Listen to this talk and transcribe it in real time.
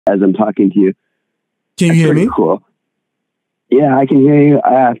as I'm talking to you. Can you hear me? Cool. Yeah, I can hear you.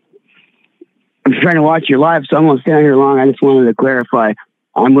 I'm trying to watch your live, so I won't stand here long. I just wanted to clarify.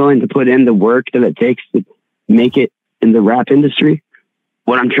 I'm willing to put in the work that it takes to make it in the rap industry.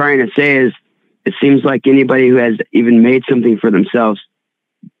 What I'm trying to say is, it seems like anybody who has even made something for themselves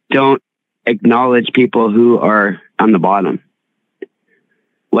don't acknowledge people who are on the bottom.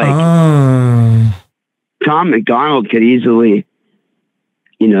 Like Tom McDonald could easily,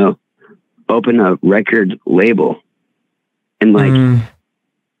 you know, open a record label and like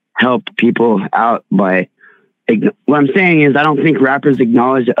help people out by. What I'm saying is, I don't think rappers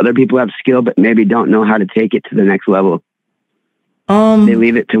acknowledge that other people have skill, but maybe don't know how to take it to the next level.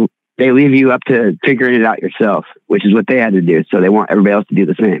 They leave you up to figuring it out yourself, which is what they had to do. So they want everybody else to do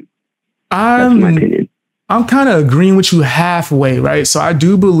the same. That's my opinion. I'm kind of agreeing with you halfway, right? So I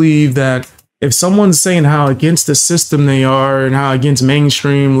do believe that if someone's saying how against the system they are and how against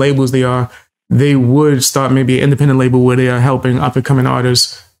mainstream labels they are, they would start maybe an independent label where they are helping up and coming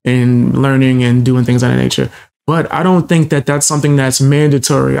artists and learning and doing things of that nature. But I don't think that that's something that's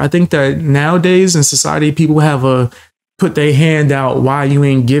mandatory. I think that nowadays in society, people have a put their hand out, why you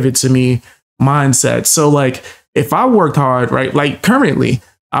ain't give it to me mindset. So like, if I worked hard, right? Like currently,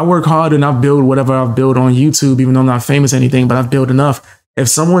 I work hard and I've built whatever I've built on YouTube, even though I'm not famous or anything, but I've built enough. If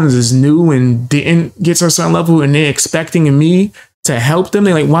someone is new and didn't get to a certain level and they're expecting me to help them,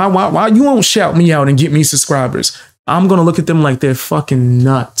 they're like, why you won't shout me out and get me subscribers? I'm going to look at them like they're fucking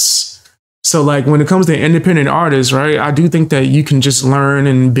nuts. So like when it comes to independent artists, right, I do think that you can just learn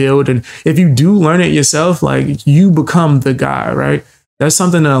and build. And if you do learn it yourself, like you become the guy, right? That's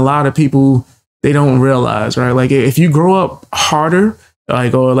something that a lot of people, they don't realize, right? Like if you grow up harder,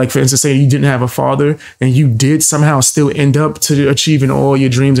 like, or like, for instance, say you didn't have a father and you did somehow still end up to achieving all your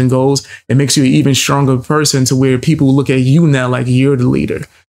dreams and goals, it makes you an even stronger person to where people look at you now like you're the leader.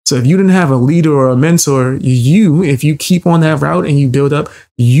 So if you didn't have a leader or a mentor, if you keep on that route and you build up,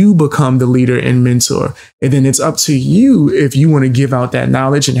 you become the leader and mentor. And then it's up to you if you want to give out that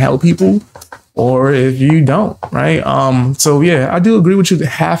knowledge and help people or if you don't, right? So yeah, I do agree with you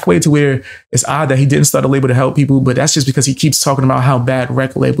halfway to where it's odd that he didn't start a label to help people, but that's just because he keeps talking about how bad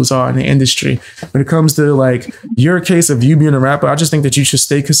record labels are in the industry. When it comes to like your case of you being a rapper, I just think that you should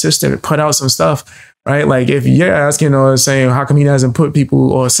stay consistent and put out some stuff. Right? Like if you're asking or saying, how come he hasn't put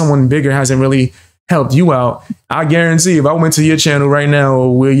people or someone bigger hasn't really helped you out? I guarantee if I went to your channel right now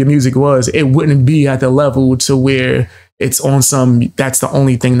or where your music was, it wouldn't be at the level to where it's on that's the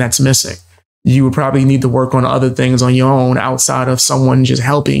only thing that's missing. You would probably need to work on other things on your own outside of someone just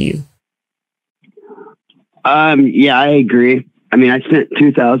helping you. Yeah, I agree. I mean, I spent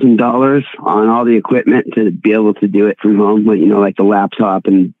 $2,000 on all the equipment to be able to do it from home, you know, like the laptop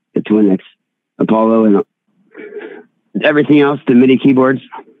and the Twin X Apollo and everything else, the MIDI keyboards.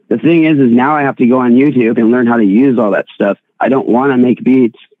 The thing is now I have to go on YouTube and learn how to use all that stuff. I don't want to make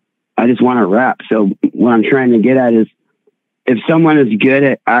beats. I just want to rap. So what I'm trying to get at is if someone is good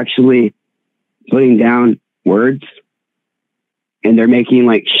at actually putting down words and they're making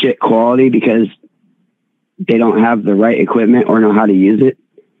like shit quality because they don't have the right equipment or know how to use it.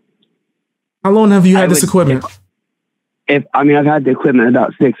 How long have you had this equipment? I've had the equipment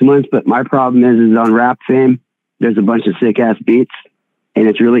about 6 months, but my problem is on Rap Fame, there's a bunch of sick ass beats and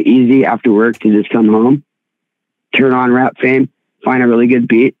it's really easy after work to just come home, turn on Rap Fame, find a really good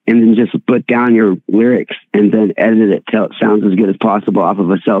beat and then just put down your lyrics and then edit it till it sounds as good as possible off of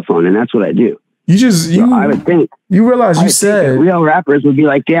a cell phone. And that's what I do. I would think you realize you said real rappers would be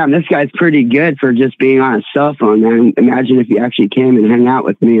like, damn, this guy's pretty good for just being on a cell phone, man. Imagine if he actually came and hung out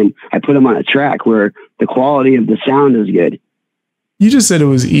with me and I put him on a track where the quality of the sound is good. You just said it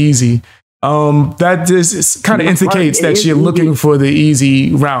was easy. That just kind of indicates that you're looking for the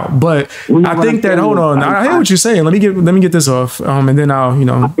easy route. But I think that, hold on, I hear what you're saying. Let me get this off. And then I'll,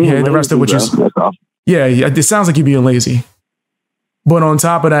 hear the rest of what you're saying. Yeah, it sounds like you're being lazy. But on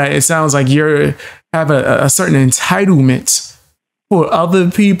top of that, it sounds like you have a certain entitlement for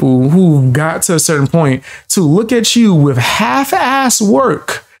other people who got to a certain point to look at you with half-ass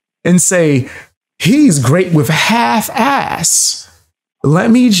work and say, he's great with half-ass.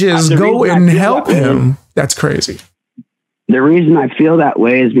 Let me just go and help him. That's crazy. The reason I feel that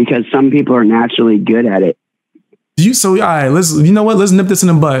way is because some people are naturally good at it. All right, let's nip this in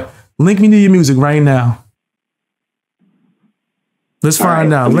the butt. Link me to your music right now. Let's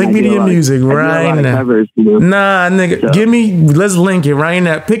find out. Link me to your music right now. Covers, Nah, nigga, let's link it right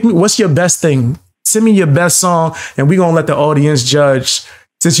now. Pick me. What's your best thing? Send me your best song and we're going to let the audience judge.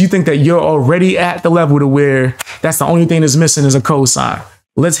 Since you think that you're already at the level to where that's the only thing that's missing is a cosign.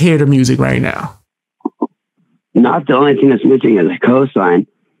 Let's hear the music right now. Not the only thing that's missing is a cosign.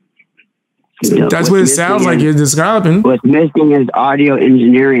 That's what it sounds like you're describing. What's missing is audio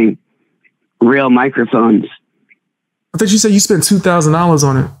engineering, real microphones. I thought you said you spent $2,000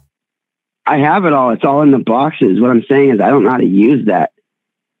 on it. I have it all. It's all in the boxes. What I'm saying is I don't know how to use that.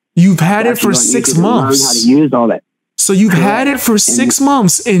 You've had it for 6 months. Learn how to use all that. So you've had it for 6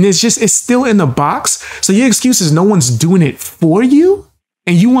 months and it's still in the box. So your excuse is no one's doing it for you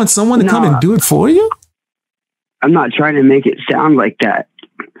and you want someone to come and do it for you? I'm not trying to make it sound like that.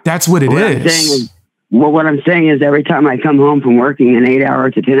 That's what it is. What I'm saying is every time I come home from working an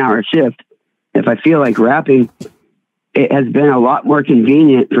 8-hour to 10-hour shift, if I feel like rapping, it has been a lot more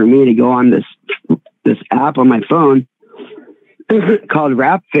convenient for me to go on this app on my phone called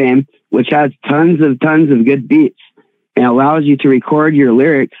Rap Fame, which has tons of good beats and allows you to record your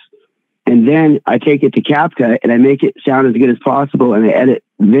lyrics. And then I take it to CapCut and I make it sound as good as possible and I edit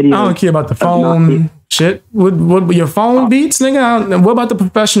video. I don't care about the phone shit. What your phone beats, nigga? What about the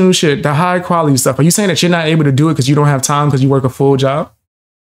professional shit, the high quality stuff? Are you saying that you're not able to do it because you don't have time because you work a full job?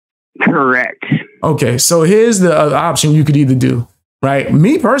 Correct. Okay, so here's the option you could either do, right?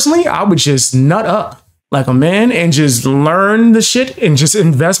 Me personally, I would just nut up like a man and just learn the shit and just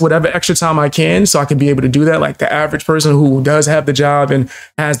invest whatever extra time I can so I can be able to do that like the average person who does have the job and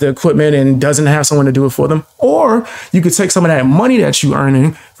has the equipment and doesn't have someone to do it for them. Or you could take some of that money that you're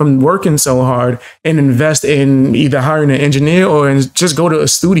earning from working so hard and invest in either hiring an engineer or just go to a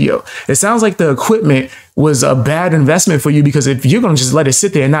studio. It sounds like the equipment was a bad investment for you because if you're going to just let it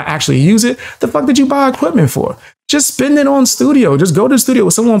sit there and not actually use it, the fuck did you buy equipment for? Just spend it on studio. Just go to the studio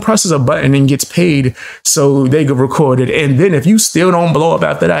where someone presses a button and gets paid so they can record it. And then if you still don't blow up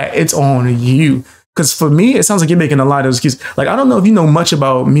after that, it's on you. Because for me, it sounds like you're making a lot of excuses. Like, I don't know if you know much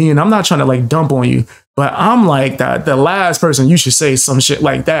about me and I'm not trying to like dump on you, but I'm like the last person you should say some shit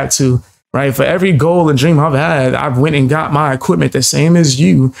like that to. Right. For every goal and dream I've had, I've went and got my equipment the same as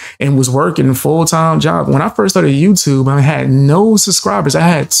you and was working a full-time job. When I first started YouTube, I had no subscribers. I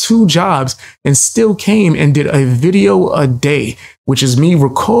had 2 jobs and still came and did a video a day, which is me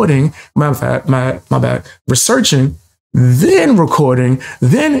recording, my bad, researching, then recording,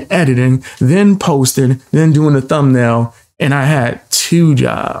 then editing, then posting, then doing the thumbnail. And I had 2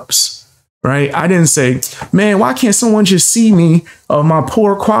 jobs. Right? I didn't say, man, why can't someone just see me of my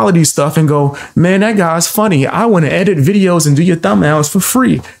poor quality stuff and go, man, that guy's funny. I want to edit videos and do your thumbnails for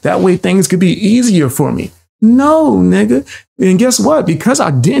free. That way things could be easier for me. No, nigga. And guess what? Because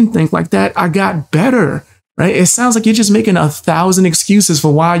I didn't think like that, I got better. Right? It sounds like you're just making 1,000 excuses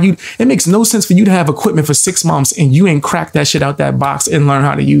for why it makes no sense for you to have equipment for 6 months and you ain't cracked that shit out that box and learn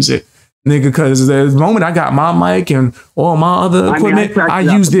how to use it. Nigga, because the moment I got my mic and all my other equipment, I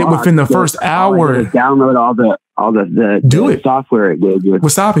used it within the first hour. Download all the software it gave you.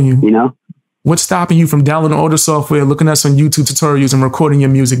 What's stopping you? You know? What's stopping you from downloading all the software, looking at some YouTube tutorials and recording your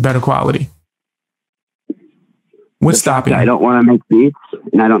music better quality? What's stopping you? I don't want to make beats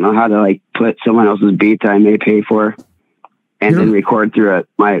and I don't know how to like put someone else's beats I may pay for and then record through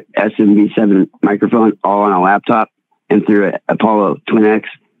my SMB7 microphone all on a laptop and through an Apollo Twin X.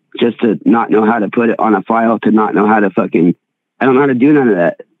 Just to not know how to put it on a file, to not know how to I don't know how to do none of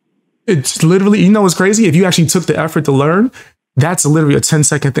that. It's literally, you know what's crazy? If you actually took the effort to learn, that's literally a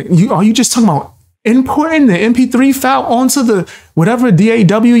 10-second thing. Are you just talking about importing the MP3 file onto the whatever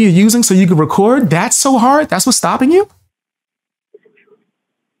DAW you're using so you can record? That's so hard? That's what's stopping you?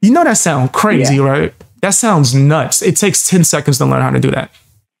 You know that sounds crazy, right? That sounds nuts. It takes 10 seconds to learn how to do that.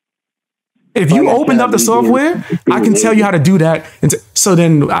 If you opened up the software, I can tell you how to do that. So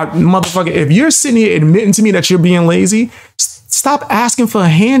then, motherfucker, if you're sitting here admitting to me that you're being lazy, stop asking for a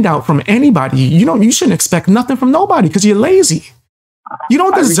handout from anybody. You shouldn't expect nothing from nobody because you're lazy. You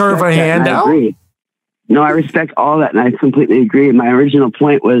don't deserve a handout. No, I respect all that, and I completely agree. My original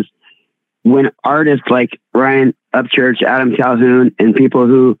point was when artists like Ryan Upchurch, Adam Calhoun, and people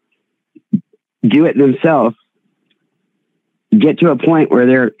who do it themselves get to a point where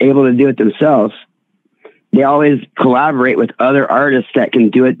they're able to do it themselves, they always collaborate with other artists that can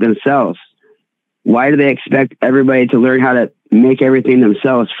do it themselves. Why do they expect everybody to learn how to make everything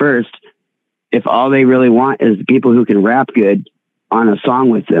themselves first if all they really want is people who can rap good on a song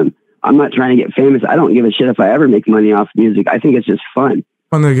with them? I'm not trying to get famous. I don't give a shit if I ever make money off music. I think it's just fun.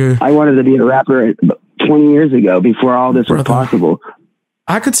 I wanted to be a rapper 20 years ago before all this was possible.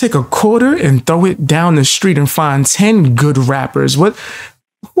 I could take a quarter and throw it down the street and find 10 good rappers.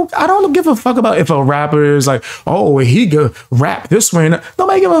 I don't give a fuck about if a rapper is like, oh, he could rap this way.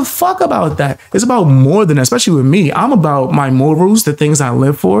 Nobody give a fuck about that. It's about more than that, especially with me. I'm about my morals, the things I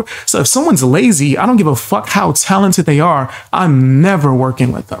live for. So if someone's lazy, I don't give a fuck how talented they are. I'm never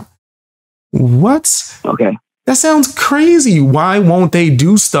working with them. What? Okay. That sounds crazy. Why won't they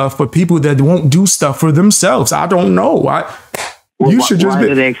do stuff for people that won't do stuff for themselves? I don't know. Why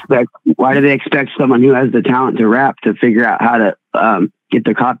do they expect someone who has the talent to rap to figure out how to get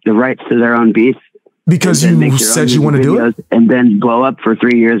the rights to their own beats? Because you said you want to do it, and then blow up for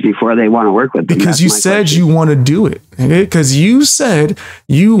 3 years before they want to work with them. Because you said you want to do it. Because you said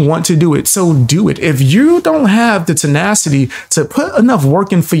you want to do it. So do it. If you don't have the tenacity to put enough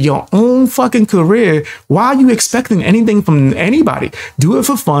work in for your own fucking career, why are you expecting anything from anybody? Do it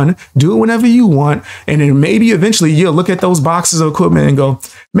for fun. Do it whenever you want. And then maybe eventually you'll look at those boxes of equipment and go,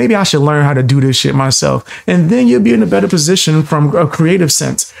 maybe I should learn how to do this shit myself. And then you'll be in a better position from a creative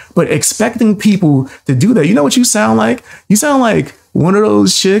sense. But expecting people to do that, you know what you sound like? You sound like one of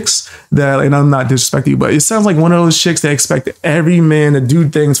those chicks that, and I'm not disrespecting you, but it sounds like one of those chicks that expect every man to do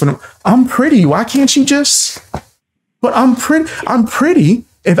things for them. I'm pretty. Why can't you just? But I'm pretty.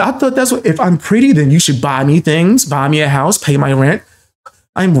 If I thought if I'm pretty, then you should buy me things, buy me a house, pay my rent.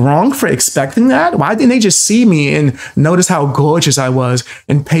 I'm wrong for expecting that? Why didn't they just see me and notice how gorgeous I was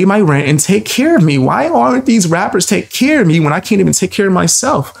and pay my rent and take care of me? Why aren't these rappers take care of me when I can't even take care of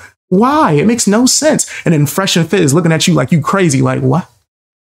myself? Why? It makes no sense. And then Fresh and Fit is looking at you like you crazy. Like, what?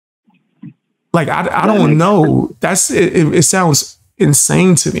 Like, I don't know. It sounds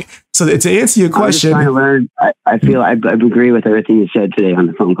insane to me. So to answer your question, I'm just trying to learn. I feel I agree with everything you said today on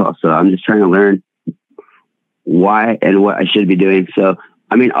the phone call. So I'm just trying to learn why and what I should be doing. So,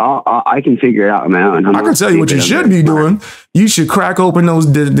 I mean, I can figure it out on my own. I can tell you what you should be doing. You should crack open those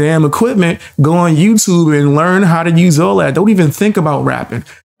damn equipment, go on YouTube and learn how to use all that. Don't even think about rapping.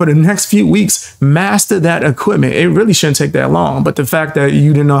 For the next few weeks, master that equipment. It really shouldn't take that long. But the fact that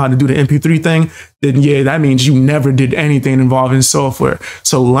you didn't know how to do the MP3 thing, then yeah, that means you never did anything involving software.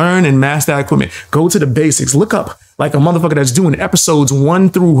 So learn and master that equipment. Go to the basics. Look up like a motherfucker that's doing episodes 1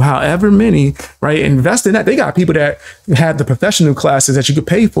 through however many, right? Invest in that. They got people that have the professional classes that you could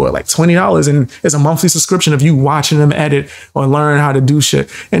pay for, like $20, and it's a monthly subscription of you watching them edit or learn how to do shit.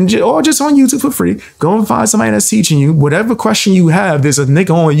 Or just on YouTube for free. Go and find somebody that's teaching you. Whatever question you have, there's a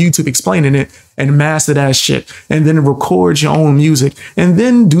nigga on YouTube explaining it, and master that shit. And then record your own music. And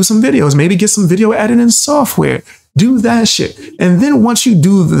then do some videos. Maybe get some video editing software. Do that shit. And then once you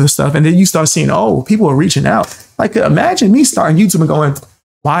do the stuff and then you start seeing, oh, people are reaching out. Like, imagine me starting YouTube and going,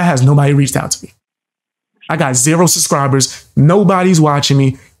 why has nobody reached out to me? I got 0 subscribers. Nobody's watching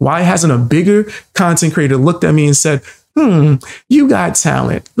me. Why hasn't a bigger content creator looked at me and said, you got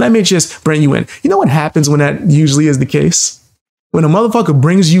talent. Let me just bring you in. You know what happens when that usually is the case? When a motherfucker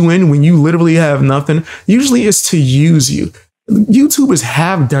brings you in when you literally have nothing, usually it's to use you. YouTubers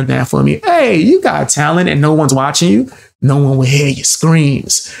have done that for me. Hey, you got talent and no one's watching you. No one will hear your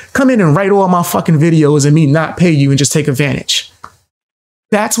screams. Come in and write all my fucking videos and me not pay you and just take advantage.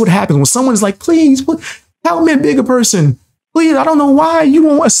 That's what happens when someone's like, please, help me, a bigger person. Please, I don't know why you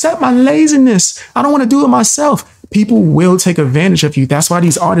won't accept my laziness. I don't want to do it myself. People will take advantage of you. That's why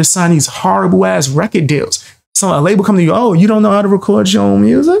these artists sign these horrible ass record deals. So a label come to you, oh, you don't know how to record your own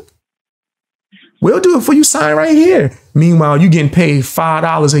music? We'll do it for you, sign right here. Meanwhile, you getting paid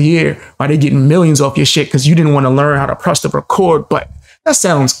 $5 a year while they getting millions off your shit because you didn't want to learn how to press the record button. That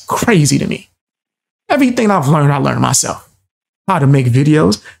sounds crazy to me. Everything I've learned, I learned myself. How to make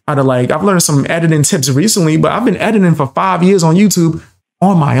videos, I've learned some editing tips recently, but I've been editing for 5 years on YouTube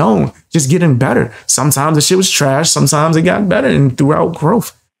on my own, just getting better. Sometimes the shit was trash. Sometimes it got better and throughout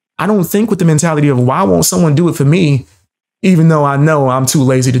growth. I don't think with the mentality of why won't someone do it for me, even though I know I'm too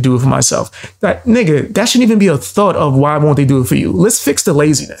lazy to do it for myself. That nigga, that shouldn't even be a thought of why won't they do it for you. Let's fix the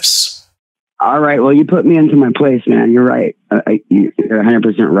laziness. All right. Well, you put me into my place, man. You're right. You're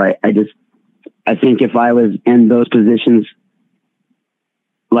 100% right. I think if I was in those positions,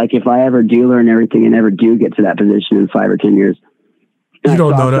 like if I ever do learn everything and ever do get to that position in 5 or 10 years, you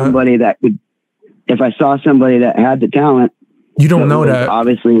don't know that. If I saw somebody that had the talent, you don't know that.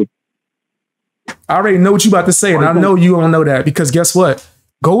 Obviously. I already know what you about to say, and I know you don't know that because guess what?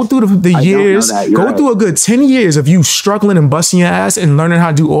 Go through the years, go through a good 10 years of you struggling and busting your ass and learning how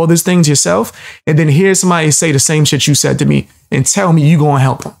to do all these things yourself. And then hear somebody say the same shit you said to me and tell me you going to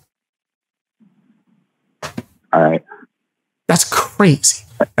help them. All right. That's crazy.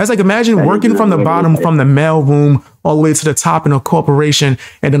 That's like, imagine working from the bottom, from the mail room all the way to the top in a corporation.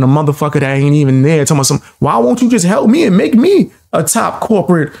 And then a motherfucker that ain't even there telling me, why won't you just help me and make me a top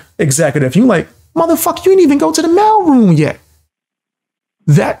corporate executive? You like, motherfucker, you didn't even go to the mail room yet.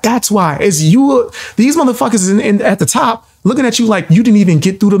 That's why. It's you. These motherfuckers at the top looking at you like you didn't even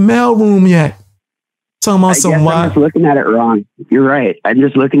get through the mail room yet. Talking about some why. I'm just looking at it wrong. You're right. I'm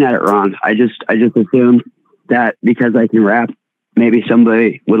just looking at it wrong. I just assumed that because I can rap maybe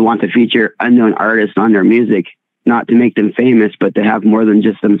somebody would want to feature unknown artists on their music, not to make them famous, but to have more than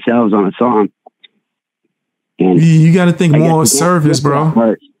just themselves on a song. And you got to think more service,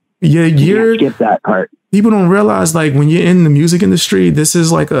 bro. Yeah, you're skip that part. People don't realize, like, when you're in the music industry, this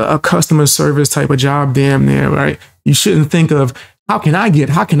is like a customer service type of job, damn near, right? You shouldn't think of how can I?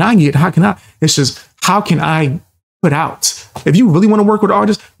 It's just how can I put out? If you really want to work with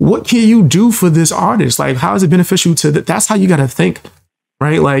artists, what can you do for this artist? Like, how is it beneficial to that? That's how you got to think,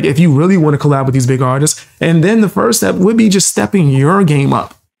 right? Like, if you really want to collab with these big artists, and then the first step would be just stepping your game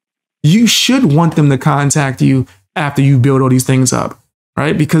up. You should want them to contact you after you build all these things up,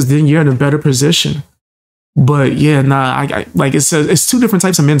 right? Because then you're in a better position. But yeah, I like it says, it's two different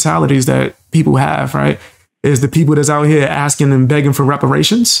types of mentalities that people have, right? Is the people that's out here asking and begging for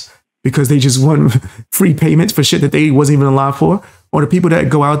reparations because they just want free payments for shit that they wasn't even alive for, or the people that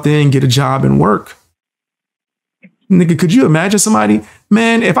go out there and get a job and work. Nigga, could you imagine somebody,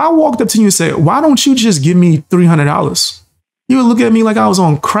 man, if I walked up to you and said, why don't you just give me $300? You would look at me like I was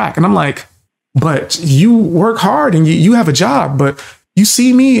on crack. And I'm like, but you work hard and you have a job, but you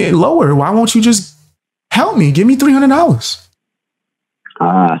see me lower. Why won't you just help me? Give me $300.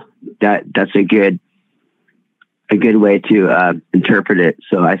 That's a good way to interpret it.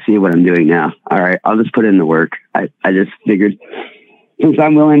 So I see what I'm doing now. All right, I'll just put in the work. I just figured, since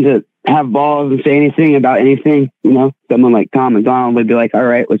I'm willing to have balls and say anything about anything, you know, someone like Tom McDonald would be like, all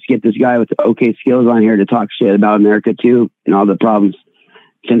right, let's get this guy with okay skills on here to talk shit about America too and all the problems,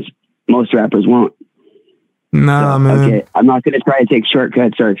 since most rappers won't. Nah, so, man. Okay, I'm not going to try to take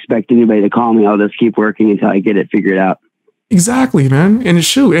shortcuts or expect anybody to call me. I'll just keep working until I get it figured out. Exactly, man. And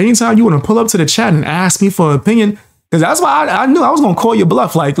shoot, anytime you want to pull up to the chat and ask me for an opinion, because that's why I knew I was going to call your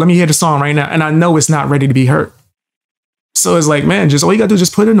bluff. Like, let me hear the song right now. And I know it's not ready to be heard. So it's like, man, just all you got to do is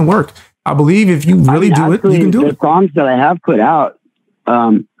just put in the work. I believe if you really do it, you can do it. The songs that I have put out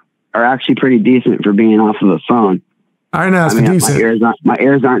are actually pretty decent for being off of a phone. I know, it's decent. My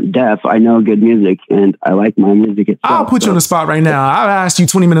ears aren't deaf. I know good music, and I like my music itself. I'll put you on the spot right now. I asked you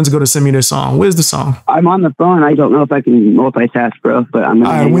 20 minutes ago to send me this song. Where's the song? I'm on the phone. I don't know if I can multitask, bro, but I'm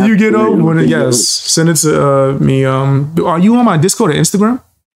gonna when you get over, yes, send it to me. Are you on my Discord or Instagram?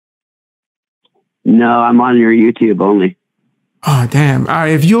 No, I'm on your YouTube only. Oh, damn. All right,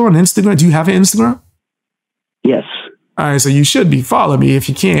 if you're on Instagram, do you have an Instagram? Yes. All right, so you should be. Follow me if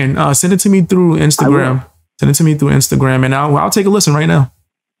you can. Send it to me through Instagram. Send it to me through Instagram, and I'll take a listen right now.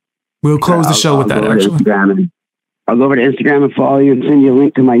 We'll close the show with that, actually. I'll go over to Instagram and follow you and send you a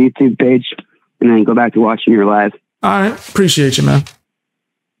link to my YouTube page, and then go back to watching your live. All right. Appreciate you, man.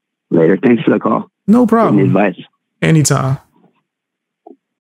 Later. Thanks for the call. No problem. Advice. Anytime.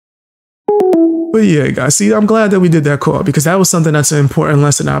 But yeah, guys, see, I'm glad that we did that call, because that was something that's an important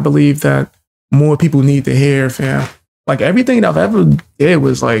lesson I believe that more people need to hear, fam. Like, everything that I've ever did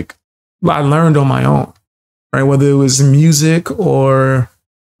was like, I learned on my own, right? Whether it was music or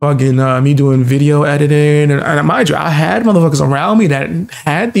fucking me doing video editing. And mind you, I had motherfuckers around me that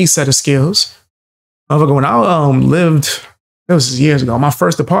had these set of skills. Motherfucker, when I lived, it was years ago, my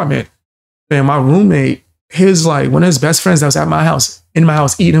first apartment, man, my roommate, one of his best friends that was at my house, in my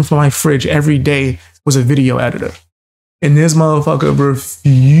house, eating from my fridge every day, was a video editor. And this motherfucker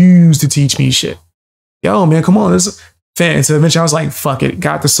refused to teach me shit. Yo, man, come on. This fan. So eventually I was like, fuck it.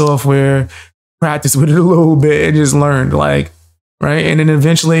 Got the software, practiced with it a little bit, and just learned, like, right? And then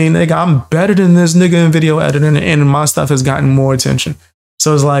eventually, nigga, I'm better than this nigga in video editing, and my stuff has gotten more attention.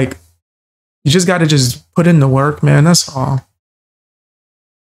 So it's like, you just got to just put in the work, man. That's all.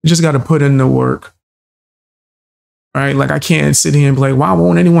 You just got to put in the work. Right? Like, I can't sit here and be like, why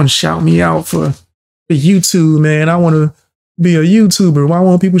won't anyone shout me out for YouTube, man? I want to be a YouTuber. Why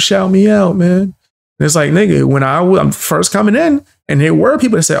won't people shout me out, man? And it's like, nigga, when I'm first coming in, and there were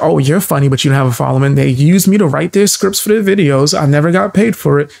people that said, oh, you're funny, but you don't have a following. They used me to write their scripts for their videos. I never got paid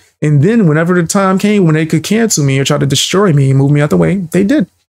for it. And then whenever the time came when they could cancel me or try to destroy me and move me out the way, they did.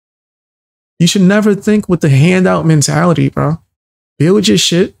 You should never think with the handout mentality, bro. Build your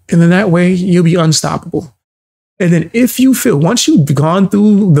shit, and then that way you'll be unstoppable. And then if you feel, once you've gone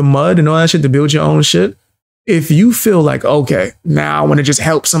through the mud and all that shit to build your own shit, if you feel like, okay, now I want to just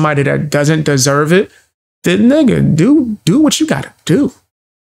help somebody that doesn't deserve it, then nigga, do what you gotta do.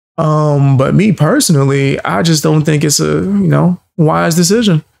 But me personally, I just don't think it's a, wise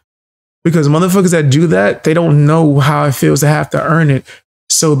decision. Because motherfuckers that do that, they don't know how it feels to have to earn it.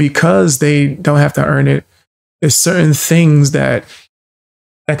 So because they don't have to earn it, there's certain things that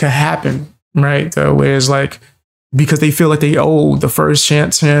could happen, right? Where it's like, because they feel like they owe the first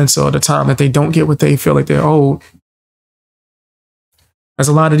chance or the time that they don't get what they feel like they're owed. There's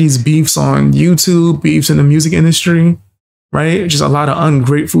a lot of these beefs on YouTube, beefs in the music industry, right? Just a lot of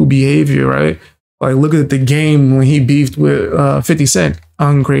ungrateful behavior, right? Like, look at The Game when he beefed with 50 Cent.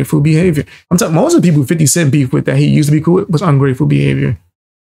 Ungrateful behavior. I'm talking, most of the people 50 Cent beef with that he used to be cool with was ungrateful behavior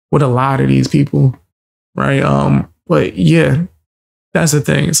with a lot of these people, right? But yeah, that's the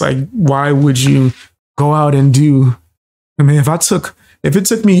thing. It's like, why would you go out and do, I mean, if it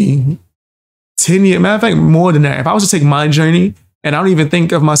took me 10 years, matter of fact, more than that, if I was to take my journey, and I don't even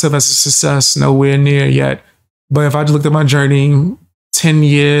think of myself as a success, nowhere near yet, but if I just looked at my journey, 10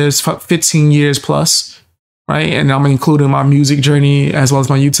 years, 15 years plus, right? And I'm including my music journey as well as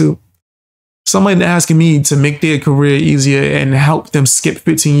my YouTube. Somebody asking me to make their career easier and help them skip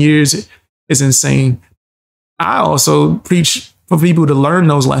 15 years is insane. I also preach for people to learn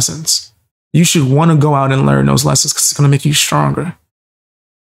those lessons. You should want to go out and learn those lessons because it's going to make you stronger.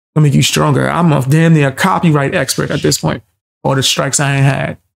 It'll make you stronger. I'm a damn near copyright expert at this point. All the strikes I ain't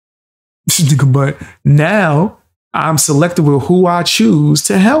had. But now I'm selective with who I choose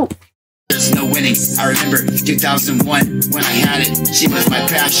to help. There's no winning. I remember 2001 when I had it. She was my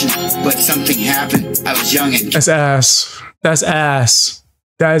passion, but something happened. I was young and... That's ass. That's ass.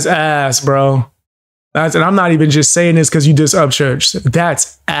 That's ass, bro. And I'm not even just saying this because you just Upchurch.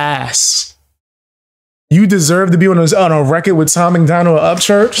 That's ass. You deserve to be on a record with Tom McDonald or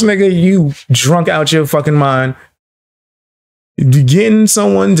Upchurch, nigga. You drunk out your fucking mind. Getting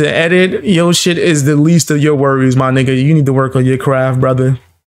someone to edit your shit is the least of your worries, my nigga. You need to work on your craft, brother.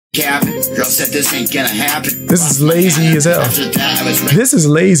 Girl said this ain't gonna happen. This is lazy as hell. This is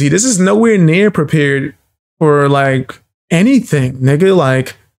lazy. This is nowhere near prepared for like anything, nigga.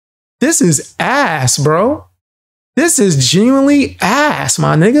 Like, this is ass, bro. This is genuinely ass,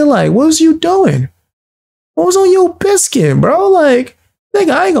 my nigga. Like, what was you doing? What was on your biscuit, bro? Like,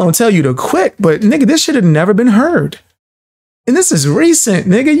 nigga, I ain't gonna tell you to quit, but nigga, this should have never been heard. And this is recent,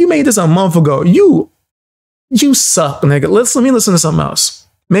 nigga. You made this a month ago. You suck, nigga. Let me listen to something else.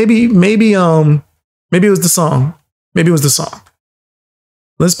 Maybe it was the song. Maybe it was the song.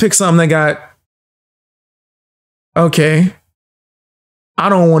 Let's pick something that got, okay. I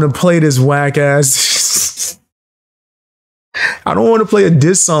don't want to play this whack ass. I don't want to play a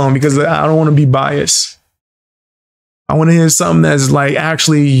diss song because I don't want to be biased. I want to hear something that's like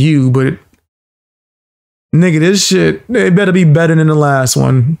actually you, but nigga, this shit, it better be better than the last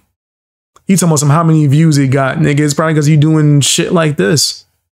one. He talking about how many views he got, nigga. It's probably because you doing shit like this.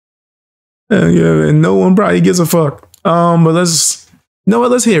 Yeah, and no one probably gives a fuck. But let's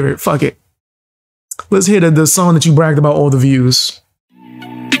hear it. Fuck it. Let's hear the song that you bragged about all the views.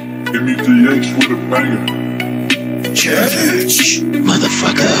 Give me DX with a banger. Church,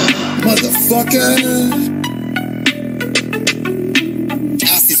 motherfucker.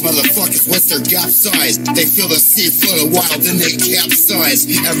 Ask these motherfuckers what's their gap size. They feel the sea float a while, then they capsize.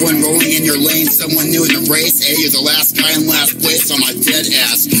 Everyone rolling in your lane, someone new in the race. Hey, you're the last guy in last place on my dead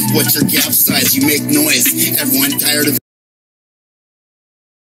ass. What's your gap size? You make noise. Everyone tired of...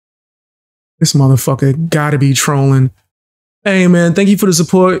 This motherfucker gotta be trolling. Hey man, thank you for the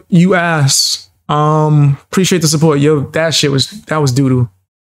support. You ass. Appreciate the support. Yo, that was doo-doo.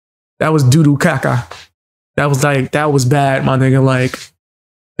 That was doo-doo caca. That was bad, my nigga. Like,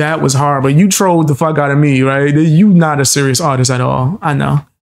 that was hard, but you trolled the fuck out of me, right? You not a serious artist at all. I know.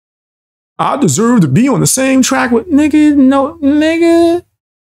 I deserve to be on the same track with nigga. No, nigga.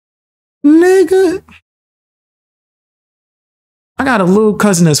 I got a little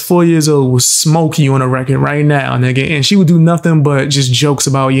cousin that's 4 years old with Smokey on a record right now, nigga, and she would do nothing but just jokes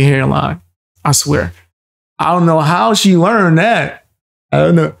about your hairline. I swear. I don't know how she learned that. I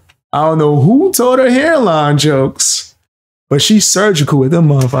don't know who taught her hairline jokes, but she's surgical with them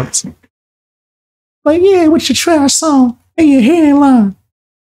motherfuckers. Like, yeah, with your trash song and your hairline.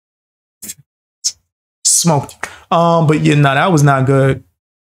 Smoked. But yeah, nah, that was not good. Of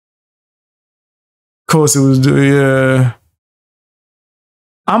course it was, yeah.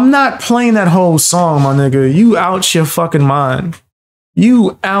 I'm not playing that whole song, my nigga. You out your fucking mind.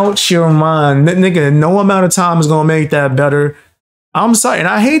 You out your mind. Nigga, no amount of time is gonna make that better. I'm sorry, and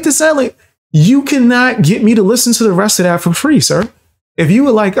I hate to say it, you cannot get me to listen to the rest of that for free, sir. If you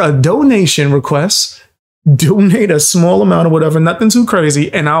would like a donation request, donate a small amount or whatever, nothing too crazy,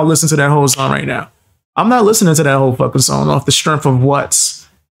 and I'll listen to that whole song right now. I'm not listening to that whole fucking song off the strength of what's.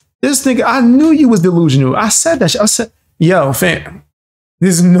 This nigga, I knew you was delusional. I said that shit. I said, yo, fam,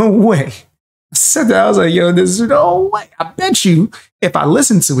 there's no way. I said that. I was like, yo, there's no way. I bet you if I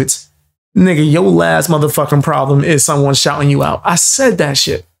listen to it, nigga, your last motherfucking problem is someone shouting you out. I said that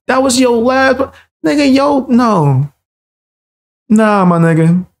shit. That was your last, nigga, yo, no. Nah, my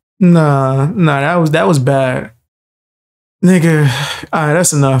nigga. Nah, that was bad. Nigga, all right,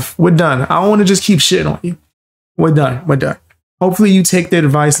 that's enough. We're done. I don't want to just keep shitting on you. We're done. We're done. Hopefully you take the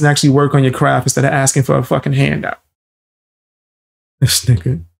advice and actually work on your craft instead of asking for a fucking handout. This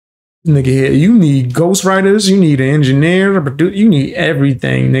nigga here, you need ghostwriters, you need an engineer, you need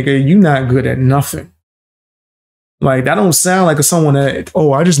everything, nigga. You not good at nothing. Like, that don't sound like someone that,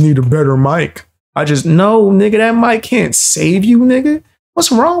 oh, I just need a better mic. No, nigga, that mic can't save you, nigga.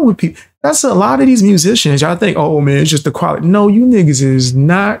 What's wrong with people? That's a lot of these musicians. Y'all think, oh man, it's just the quality. No, you niggas is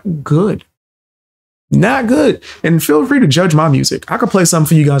not good. Not good. And feel free to judge my music. I could play something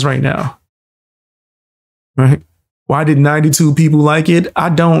for you guys right now. Right? Why did 92 people like it? I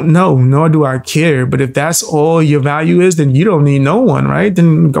don't know, nor do I care. But if that's all your value is, then you don't need no one, right?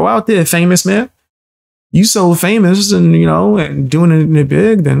 Then go out there, famous man. You so famous and, you know, and doing it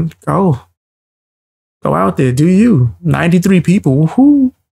big, then go out there, do you. 93 people, who?